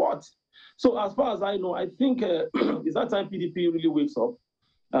you or what? So as far as I know, I think it's that time PDP really wakes up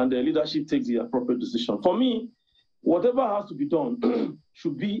and the leadership takes the appropriate decision. For me, whatever has to be done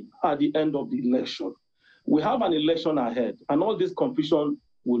should be at the end of the election. We have an election ahead, and all this confusion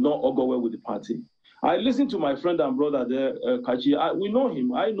will not all go well with the party. I listened to my friend and brother there, Katch. We know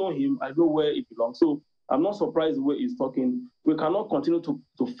him. I know him. I know where he belongs. So I'm not surprised the way he's talking. We cannot continue to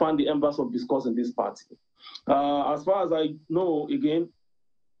fan the embers of discourse in this party. As far as I know, again,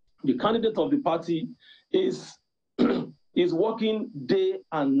 the candidate of the party is working day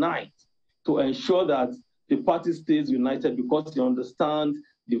and night to ensure that the party stays united, because he understands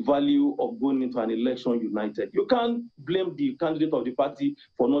the value of going into an election united. You can't blame the candidate of the party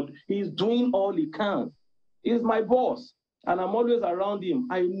for not. He's doing all he can. He's my boss, and I'm always around him.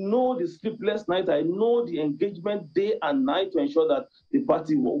 I know the sleepless night. I know the engagement day and night to ensure that the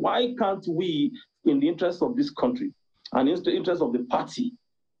party. Why can't we, in the interest of this country and in the interest of the party,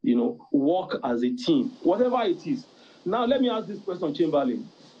 work as a team, whatever it is? Now, let me ask this question, Chamberlain.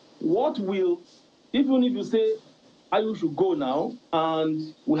 What will, even if you say Ayu should go now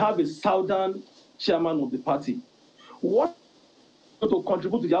and we have a southern chairman of the party, what to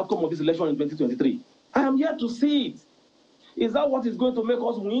contribute to the outcome of this election in 2023? I am here to see it. Is that what is going to make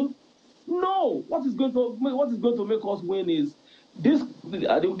us win? No. What is going to make us win is this: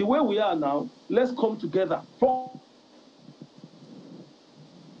 the way we are now. Let's come together.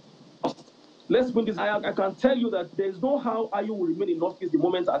 Let's win this. I can tell you that there is no how Ayu will remain in office the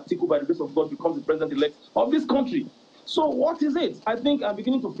moment Atiku, by the grace of God, becomes the president-elect of this country. So what is it? I think I'm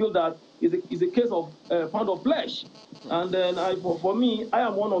beginning to feel that is a case of pound of flesh. And then for me, I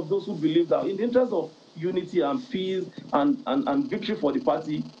am one of those who believe that in the interest of unity and peace and victory for the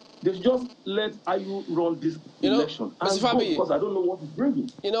party, they should just let Ayu run this election. Mr. Fabi, because I don't know what it's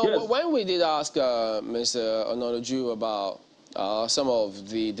bringing. Yes. When we did ask Mr. Ononuju about some of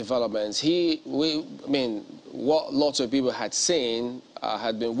the developments, what lots of people had seen,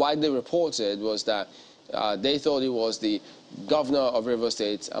 had been widely reported, was that they thought it was the governor of Rivers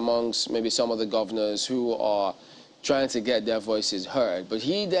State amongst maybe some of the governors who are trying to get their voices heard. But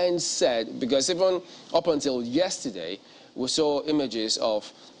he then said, because even up until yesterday, we saw images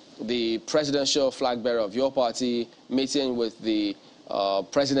of the presidential flag bearer of your party meeting with the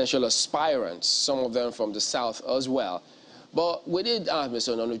presidential aspirants, some of them from the south as well. But we did ask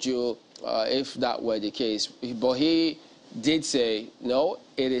Mr. Ononuju if that were the case, but he did say, no,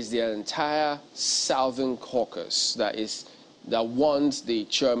 it is the entire Southern Caucus that is that wants the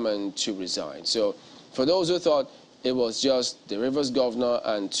chairman to resign. So for those who thought it was just the Rivers governor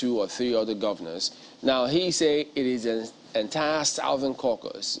and 2 or 3 other governors, now he say it is an entire Southern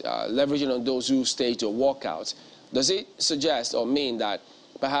caucus, leveraging on those who staged a walkout. Does it suggest or mean that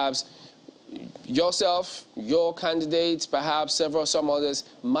perhaps yourself, your candidates, perhaps some others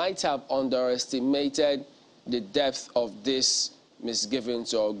might have underestimated the depth of this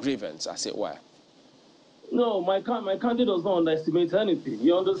misgivings or grievance, as it were? No, my candidate does not underestimate anything. He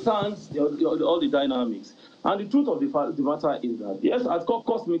understands all the dynamics. And the truth of the matter is that, yes, at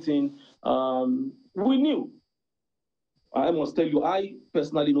caucus meeting, we knew. I must tell you, I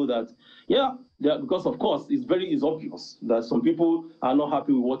personally know that, because of course it's obvious that some people are not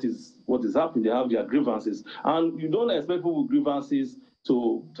happy with what is happening. They have their grievances, and you don't expect people with grievances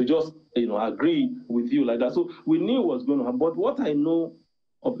to just agree with you like that. So we knew what was going to happen. But what I know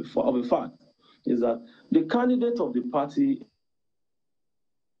of a fact is that the candidate of the party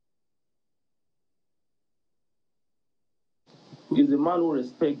is a man who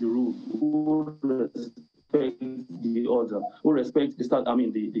respects the rules, who respects the order, who respects the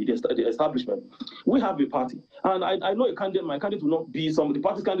establishment. We have a party, and I know my candidate will not be the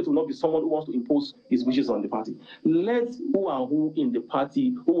party's candidate will not be someone who wants to impose his wishes on the party. Let who in the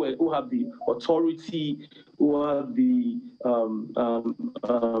party, who have the authority, who have the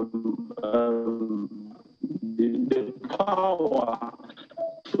power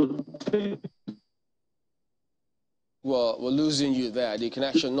to take. Well, we're losing you there. The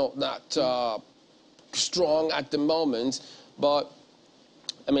connection not that strong at the moment, but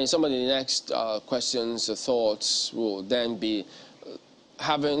I mean, some of the next questions or thoughts will then be,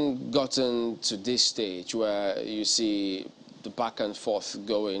 having gotten to this stage where you see the back and forth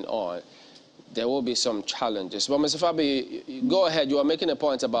going on, there will be some challenges. But Mr. Fabi, go ahead. You are making a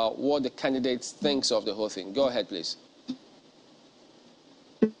point about what the candidate thinks of the whole thing. Go ahead, please.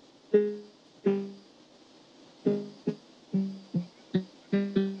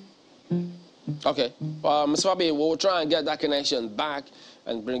 Okay, Mr. Fabi, we'll try and get that connection back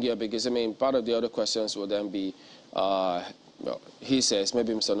and bring you up, because, I mean, part of the other questions will then be, well, he says,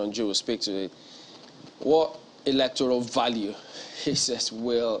 maybe Mr. Ononuju will speak to it. What electoral value, he says,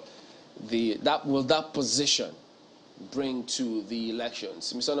 will that position bring to the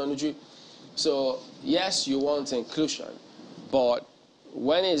elections? Mr. Ononuju, so yes, you want inclusion, but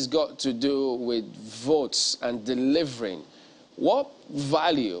when it's got to do with votes and delivering, what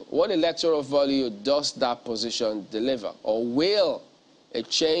value, what electoral value does that position deliver? Or will a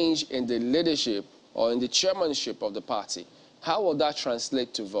change in the leadership or in the chairmanship of the party, how will that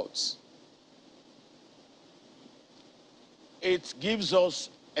translate to votes? It gives us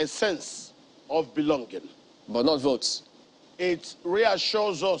a sense of belonging. But not votes. It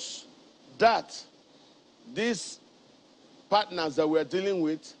reassures us that these partners that we're dealing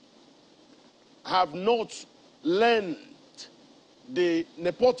with have not learned the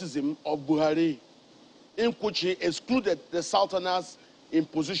nepotism of Buhari, in which he excluded the Southerners in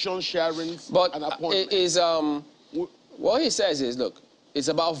position sharings and appointments. What he says is, look, it's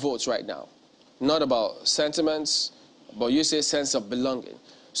about votes right now, not about sentiments, but you say sense of belonging.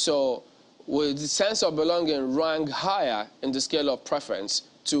 So will the sense of belonging rank higher in the scale of preference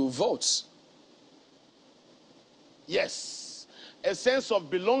to votes? Yes. A sense of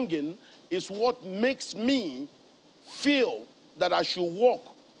belonging is what makes me feel that I should work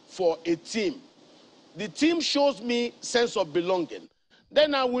for a team. The team shows me sense of belonging.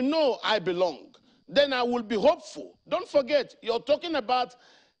 Then I will know I belong. Then I will be hopeful. Don't forget, you're talking about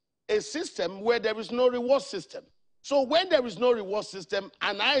a system where there is no reward system. So when there is no reward system,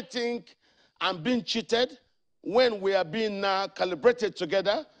 and I think I'm being cheated when we are being calibrated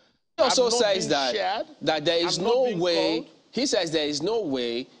together, he also says that there is no way, he says there is no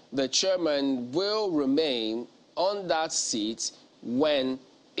way the chairman will remain on that seat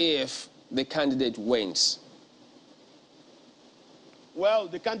if the candidate wins. Well,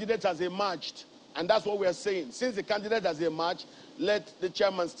 the candidate has emerged, and that's what we are saying. Since the candidate has emerged, let the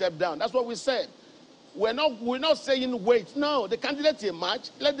chairman step down. That's what we said. We're not saying wait. No, the candidate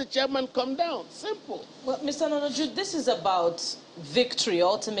emerged, let the chairman come down. Simple. Well, Mr. Ononuju, this is about victory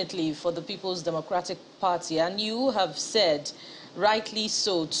ultimately for the People's Democratic Party, and you have said, rightly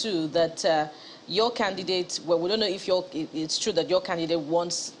so too, that your candidate, well, we don't know if it's true that your candidate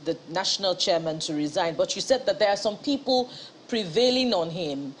wants the national chairman to resign, but you said that there are some people prevailing on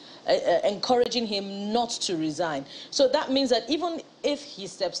him encouraging him not to resign. So that means that even if he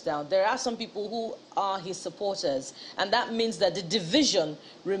steps down, there are some people who are his supporters, and that means that the division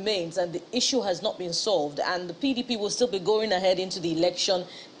remains and the issue has not been solved, and the PDP will still be going ahead into the election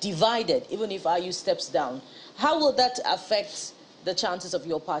divided, even if Ayu steps down. How will that affect the chances of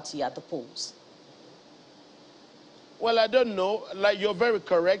your party at the polls? Well, I don't know. Like, you're very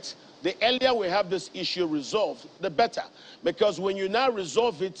correct. The earlier we have this issue resolved, the better. Because when you now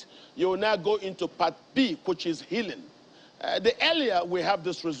resolve it, you will now go into part B, which is healing. The earlier we have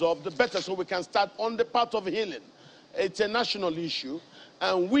this resolved, the better, so we can start on the part of healing. It's a national issue,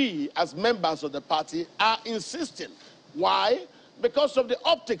 and we, as members of the party, are insisting. Why? Because of the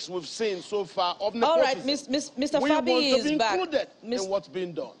optics we've seen so far of nepotism. All right, Mr. Fabi is back. We want to be included in what's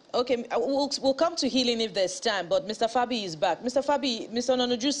being done. Okay, we'll come to healing if there's time, but Mr. Fabi is back. Mr. Fabi, Mr.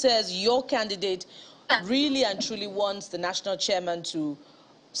 Ononuju says your candidate really and truly wants the national chairman to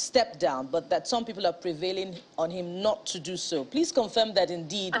step down, but that some people are prevailing on him not to do so. Please confirm that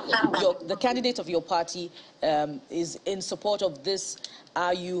indeed the candidate of your party is in support of this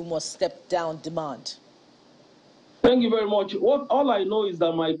Ayu must step down demand. Thank you very much. All I know is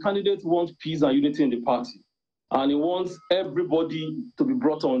that my candidate wants peace and unity in the party. And he wants everybody to be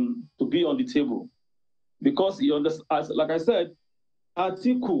brought on, to be on the table. Because he understands, like I said,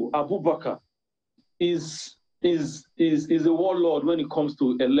 Atiku Abubakar is a warlord when it comes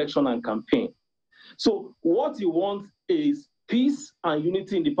to election and campaign. So what he wants is peace and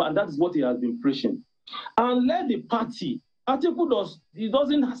unity in the party, and that is what he has been preaching. And let the party, Atiku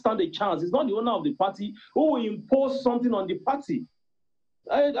doesn't stand a chance. He's not the owner of the party who will impose something on the party.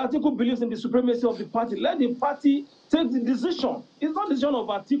 Atiku believes in the supremacy of the party. Let the party take the decision. It's not the decision of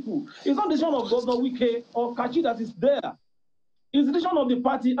Atiku. It's not the decision of Governor Wike or Kachi that is there. It's the decision of the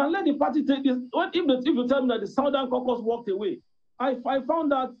party, and let the party take this. If you tell me that the Southern Caucus walked away, I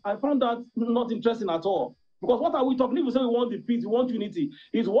found that not interesting at all. Because what are we talking? If we say we want the peace, we want unity,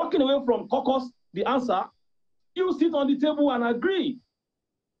 is walking away from caucus the answer. You sit on the table and agree.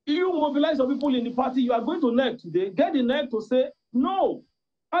 You mobilize your people in the party. You are going to NEC today. Get the NEC to say no.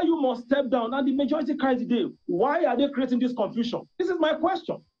 And you must step down. And the majority cries today. Why are they creating this confusion? This is my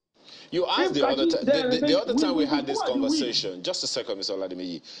question. You asked the other time we had this conversation. Just a second, Mr.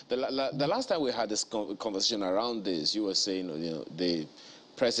 Oladimiyi. The last time we had this conversation around this, you were saying, you know, the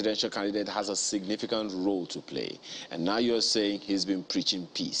presidential candidate has a significant role to play, and now you're saying he's been preaching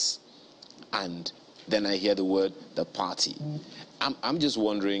peace, and then I hear the word the party. I'm just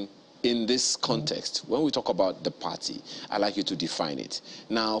wondering, in this context, when we talk about the party, I'd like you to define it.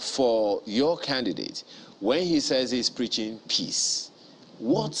 Now, for your candidate, when he says he's preaching peace,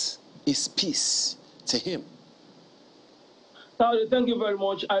 what is peace to him? Thank you very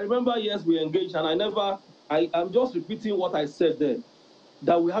much. I remember, yes, we engaged, and I'm just repeating what I said there,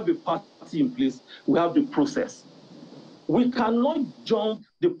 that we have a party in place, we have the process. We cannot jump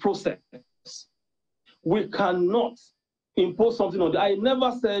the process. We cannot impose something on I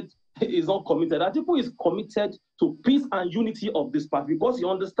never said he's not committed. Atiku is committed to peace and unity of this party because he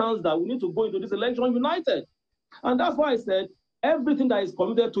understands that we need to go into this election united. And that's why I said everything that is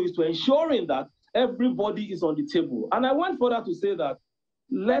committed to is to ensuring that everybody is on the table. And I went further to say that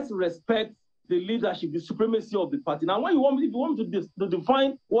let's respect the leadership, the supremacy of the party. Now, if you want to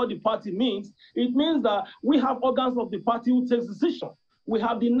define what the party means, it means that we have organs of the party who takes decisions. We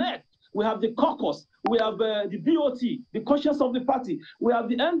have the NEC, we have the caucus, we have the BOT, the conscience of the party. We have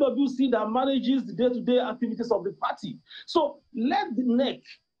the NWC that manages the day-to-day activities of the party. So let the NEC,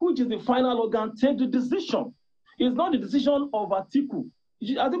 which is the final organ, take the decision. It's not the decision of Atiku.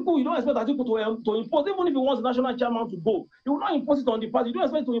 Atiku, you don't expect Atiku to impose, even if he wants the national chairman to go. He will not impose it on the party. You don't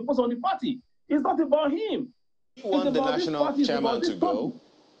expect to impose on the party. It's not about him. He wants the national chairman to go.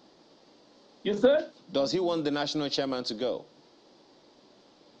 You said? Does he want the national chairman to go?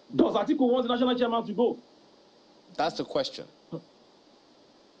 Does Atiku want the national chairman to go? That's the question.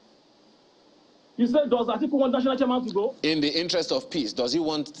 You said, does Atiku want the national chairman to go? In the interest of peace, does he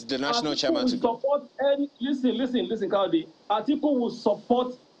want the national chairman to go? Listen, Kaldi. Atiku will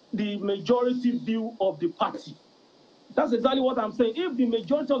support the majority view of the party. That's exactly what I'm saying. If the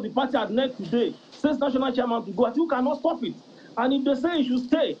majority of the party at NEC today says national chairman to go, Atiku cannot stop it. And if they say he should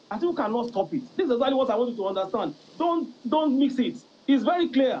stay, Atiku cannot stop it. This is exactly what I want you to understand. Don't mix it. It's very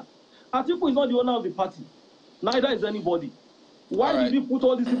clear. Atiku is not the owner of the party. Neither is anybody. Why did he put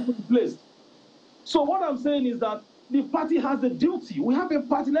all these people in place? So what I'm saying is that the party has the duty. We have a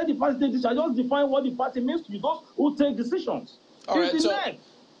party. Let the party take decisions. I just define what the party means to you, those who take decisions. All right.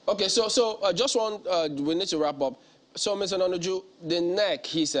 So just one. We need to wrap up. So, Mr. Ononuju, the NEC,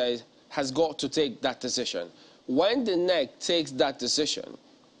 he says, has got to take that decision. When the NEC takes that decision,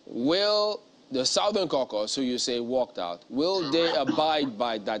 will the Southern Caucus, who you say walked out, will they abide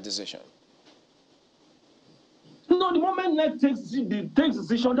by that decision? No, the moment NEC takes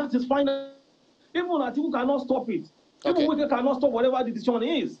decision, that is final. Even Atiku cannot stop it. Even Wike cannot stop whatever the decision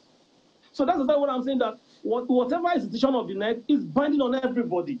is. So that's what I'm saying, that whatever is the decision of the NEC is binding on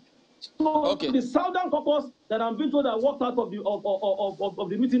everybody. So the Southern Caucus that I'm being told that walked out of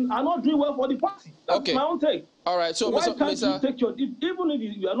the meeting are not doing well for the party. That's my own take. All right. So why can't you take your, even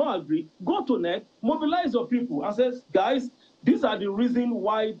if you are not agree, go to NEC, mobilize your people and say, guys, these are the reasons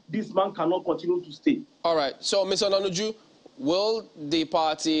why this man cannot continue to stay. All right. So, Mr. Ononuju, will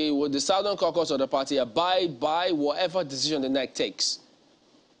the Southern Caucus or the party abide by whatever decision the NEC takes?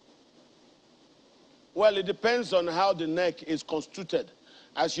 Well, it depends on how the NEC is constituted.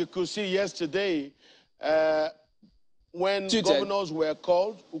 As you could see yesterday, when governors were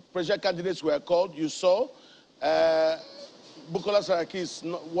called, presidential candidates were called, you saw Bukola Saraki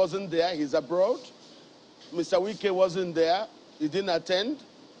wasn't there, he's abroad. Mr. Wike wasn't there, he didn't attend.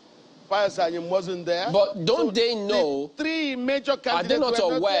 Payasanyim wasn't there. But don't they know, the three major candidates are they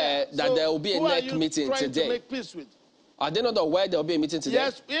not aware that there will be a NEC meeting today? To make peace with? Are they not aware there will be a meeting today?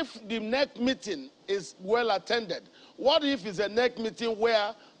 Yes, if the NEC meeting is well attended. What if it's a NEC meeting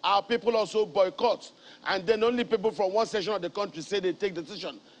where our people also boycott and then only people from one section of the country say they take the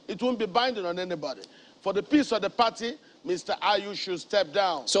decision? It won't be binding on anybody. For the peace of the party, Mr. Ayu should step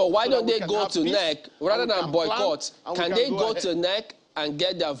down. So why don't they go to NEC rather than boycott? Can they go to NEC and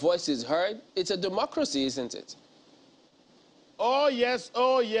get their voices heard? It's a democracy, isn't it? Oh,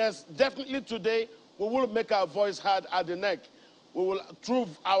 yes, definitely today we will make our voice heard at the NEC. We will prove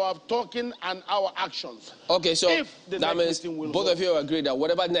our talking and our actions. Okay, so that means both of you agree that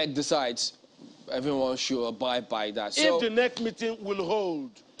whatever NEC decides, everyone should abide by that. So, if the NEC meeting will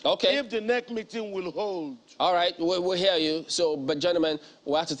hold. Okay. If the NEC meeting will hold. All right, we'll hear you. So, but gentlemen,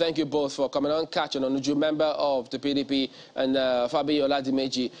 we have to thank you both for coming on. Katch Ononuju, member of the PDP, and Fabi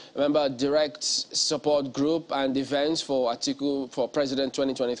Oladimeji, member direct support group and events for Atiku for President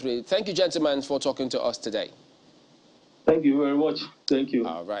 2023. Thank you, gentlemen, for talking to us today. Thank you very much. Thank you.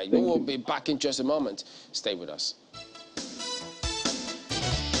 All right, we will be back in just a moment. Stay with us.